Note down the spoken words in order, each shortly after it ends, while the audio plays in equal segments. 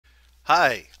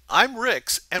Hi, I'm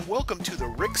Rix and welcome to the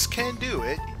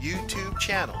RixCanDoIt YouTube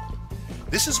channel.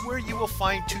 This is where you will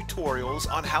find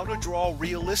tutorials on how to draw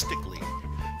realistically,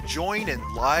 join in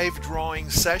live drawing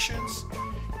sessions,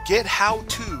 get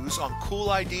how-tos on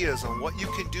cool ideas on what you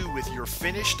can do with your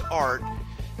finished art,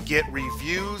 get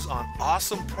reviews on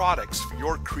awesome products for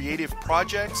your creative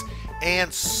projects,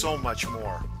 and so much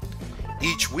more.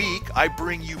 Each week, I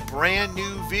bring you brand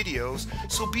new videos,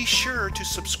 so be sure to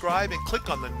subscribe and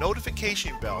click on the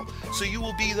notification bell so you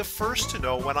will be the first to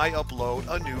know when I upload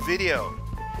a new video.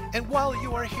 And while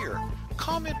you are here,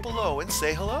 comment below and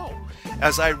say hello,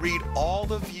 as I read all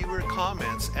the viewer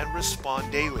comments and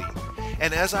respond daily.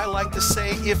 And as I like to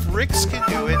say, if Rix can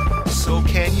do it, so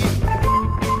can you.